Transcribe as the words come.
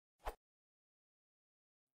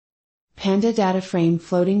Panda Dataframe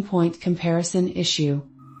floating point comparison issue.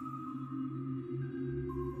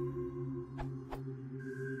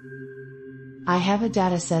 I have a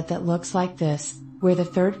dataset that looks like this, where the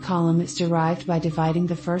third column is derived by dividing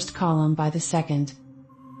the first column by the second.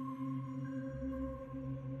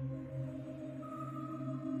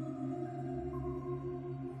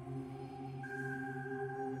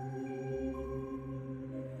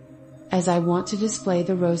 As I want to display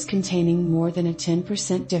the rows containing more than a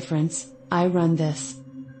 10% difference, I run this.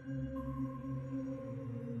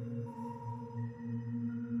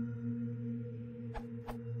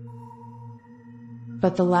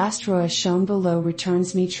 But the last row as shown below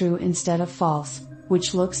returns me true instead of false,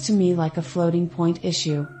 which looks to me like a floating point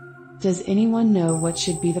issue. Does anyone know what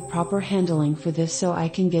should be the proper handling for this so I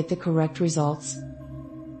can get the correct results?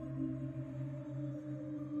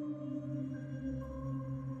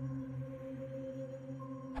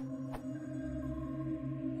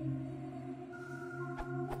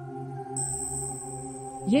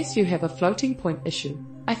 Yes, you have a floating point issue.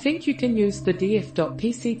 I think you can use the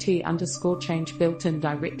df.pct_change built in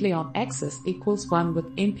directly on axis equals 1 with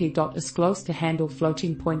np.isClose to handle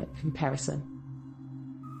floating point comparison.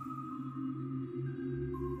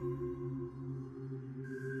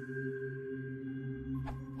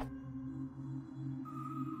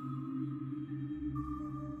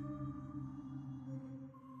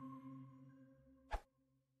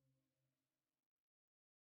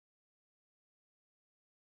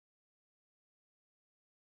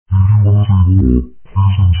 If you want to see more,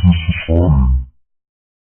 please enter the site.